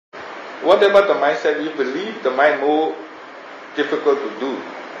whatever the mind said, you believe the mind more difficult to do.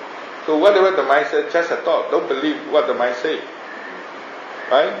 So whatever the mind said, just a thought. Don't believe what the mind say.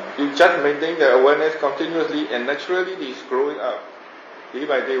 Right? You just maintain the awareness continuously, and naturally it is growing up. Day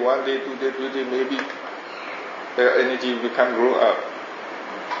by day, 1 day, 2 day, 3 day, maybe the energy become grow up.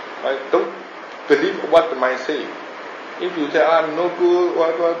 Right? Don't believe what the mind say. If you say, I'm no good,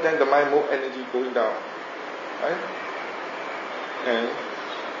 what, then the mind more energy going down. Right? And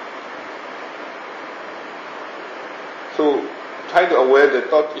so try to aware the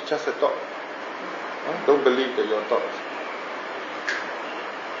thought is just a thought. Don't believe that your thoughts.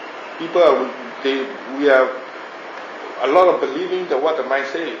 People we have a lot of believing that what the mind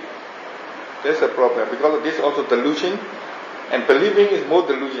say. That's a problem, because this is also delusion, and believing is more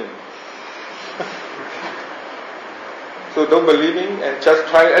delusion. So don't believing, and just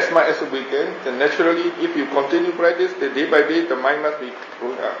try as much as we can. Then naturally, if you continue practice, the day by day, the mind must be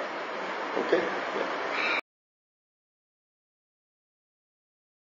growing up. Okay? Yeah.